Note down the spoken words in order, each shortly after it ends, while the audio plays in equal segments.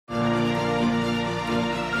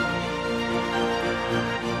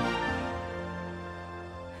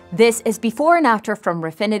This is Before and After from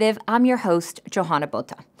Refinitiv. I'm your host, Johanna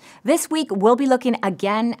Botta. This week, we'll be looking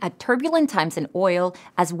again at turbulent times in oil,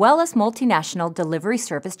 as well as multinational delivery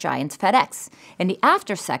service giant FedEx. In the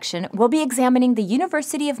After section, we'll be examining the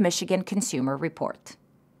University of Michigan Consumer Report.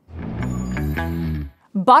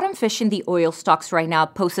 Bottom fishing the oil stocks right now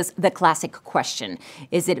poses the classic question.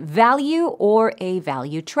 Is it value or a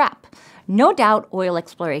value trap? No doubt oil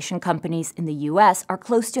exploration companies in the U.S. are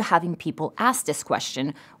close to having people ask this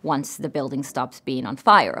question once the building stops being on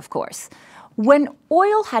fire, of course. When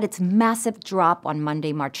oil had its massive drop on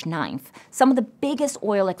Monday, March 9th, some of the biggest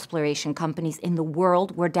oil exploration companies in the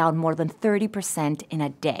world were down more than 30% in a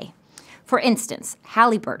day. For instance,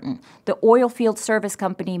 Halliburton, the oil field service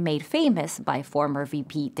company made famous by former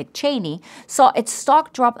VP Dick Cheney, saw its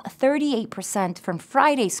stock drop 38% from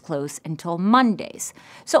Friday's close until Monday's.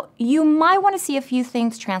 So you might want to see a few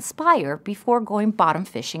things transpire before going bottom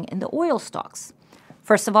fishing in the oil stocks.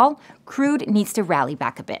 First of all, crude needs to rally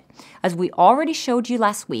back a bit. As we already showed you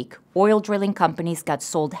last week, oil drilling companies got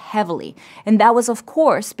sold heavily, and that was, of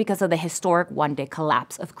course, because of the historic one-day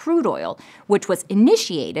collapse of crude oil, which was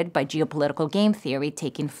initiated by geopolitical game theory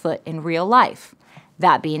taking foot in real life.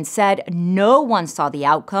 That being said, no one saw the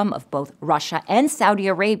outcome of both Russia and Saudi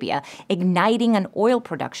Arabia igniting an oil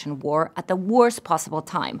production war at the worst possible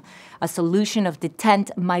time. A solution of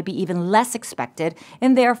detent might be even less expected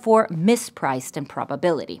and therefore mispriced in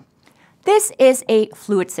probability. This is a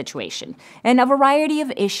fluid situation, and a variety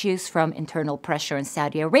of issues from internal pressure in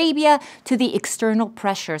Saudi Arabia to the external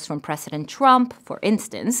pressures from President Trump, for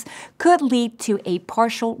instance, could lead to a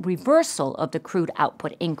partial reversal of the crude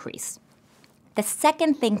output increase. The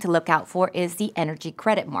second thing to look out for is the energy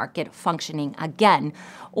credit market functioning again,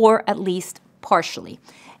 or at least partially.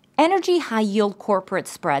 Energy high-yield corporate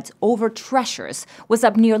spreads over treasuries was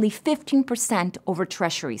up nearly 15% over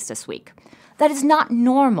treasuries this week. That is not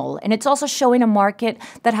normal, and it's also showing a market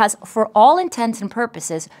that has, for all intents and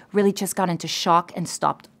purposes, really just gone into shock and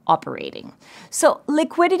stopped operating. So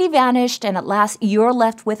liquidity vanished, and at last you're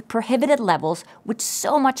left with prohibited levels with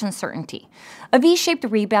so much uncertainty. A V-shaped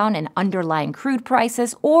rebound in underlying crude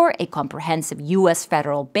prices or a comprehensive U.S.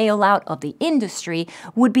 federal bailout of the industry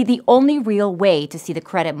would be the only real way to see the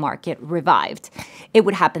credit market revived. It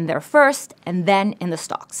would happen there first and then in the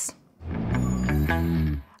stocks.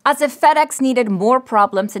 As if FedEx needed more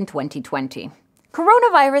problems in 2020.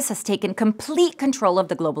 Coronavirus has taken complete control of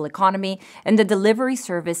the global economy, and the delivery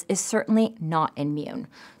service is certainly not immune.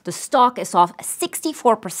 The stock is off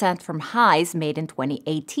 64% from highs made in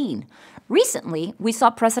 2018. Recently, we saw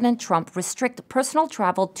President Trump restrict personal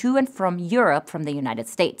travel to and from Europe from the United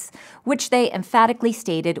States, which they emphatically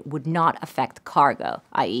stated would not affect cargo,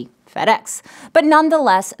 i.e., FedEx. But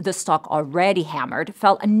nonetheless, the stock already hammered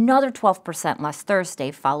fell another 12% last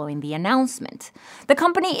Thursday following the announcement. The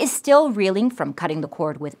company is still reeling from cutting the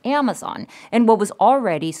cord with Amazon and what was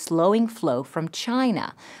already slowing flow from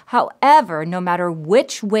China. However, no matter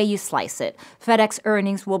which way you slice it, FedEx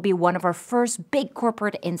earnings will be one of our first big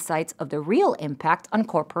corporate insights of the real impact on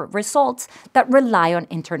corporate results that rely on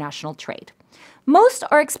international trade. Most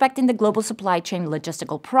are expecting the global supply chain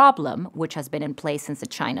logistical problem, which has been in place since the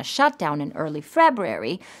China shutdown in early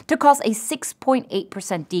February, to cause a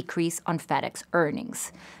 6.8% decrease on FedEx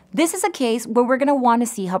earnings. This is a case where we're going to want to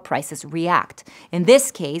see how prices react. In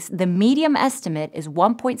this case, the medium estimate is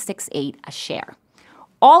 1.68 a share.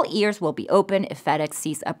 All ears will be open if FedEx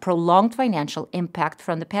sees a prolonged financial impact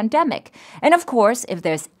from the pandemic, and of course, if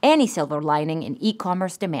there's any silver lining in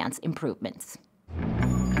e-commerce demands improvements.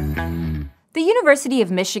 The University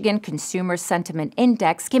of Michigan Consumer Sentiment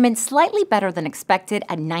Index came in slightly better than expected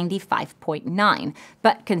at 95.9,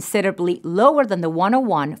 but considerably lower than the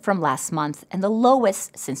 101 from last month and the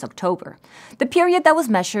lowest since October. The period that was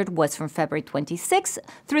measured was from February 26th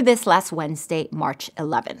through this last Wednesday, March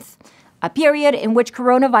 11th. A period in which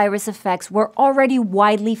coronavirus effects were already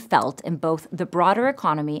widely felt in both the broader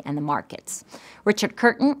economy and the markets. Richard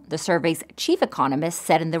Curtin, the survey's chief economist,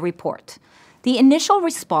 said in the report, "The initial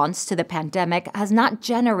response to the pandemic has not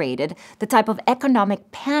generated the type of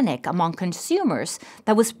economic panic among consumers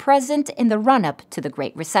that was present in the run-up to the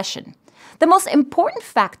Great Recession. The most important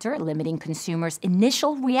factor limiting consumers'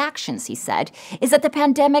 initial reactions," he said, "is that the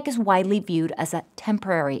pandemic is widely viewed as a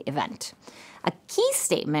temporary event." A key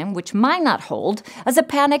statement which might not hold as a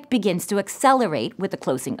panic begins to accelerate with the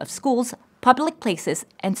closing of schools, public places,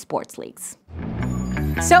 and sports leagues.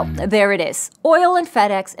 So there it is. Oil and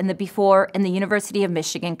FedEx in the before and the University of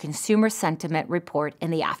Michigan Consumer Sentiment Report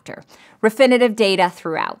in the after. Refinitiv data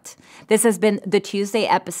throughout. This has been the Tuesday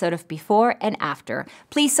episode of Before and After.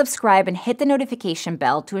 Please subscribe and hit the notification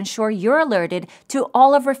bell to ensure you're alerted to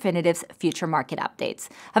all of Refinitiv's future market updates.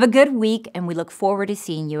 Have a good week, and we look forward to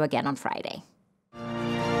seeing you again on Friday.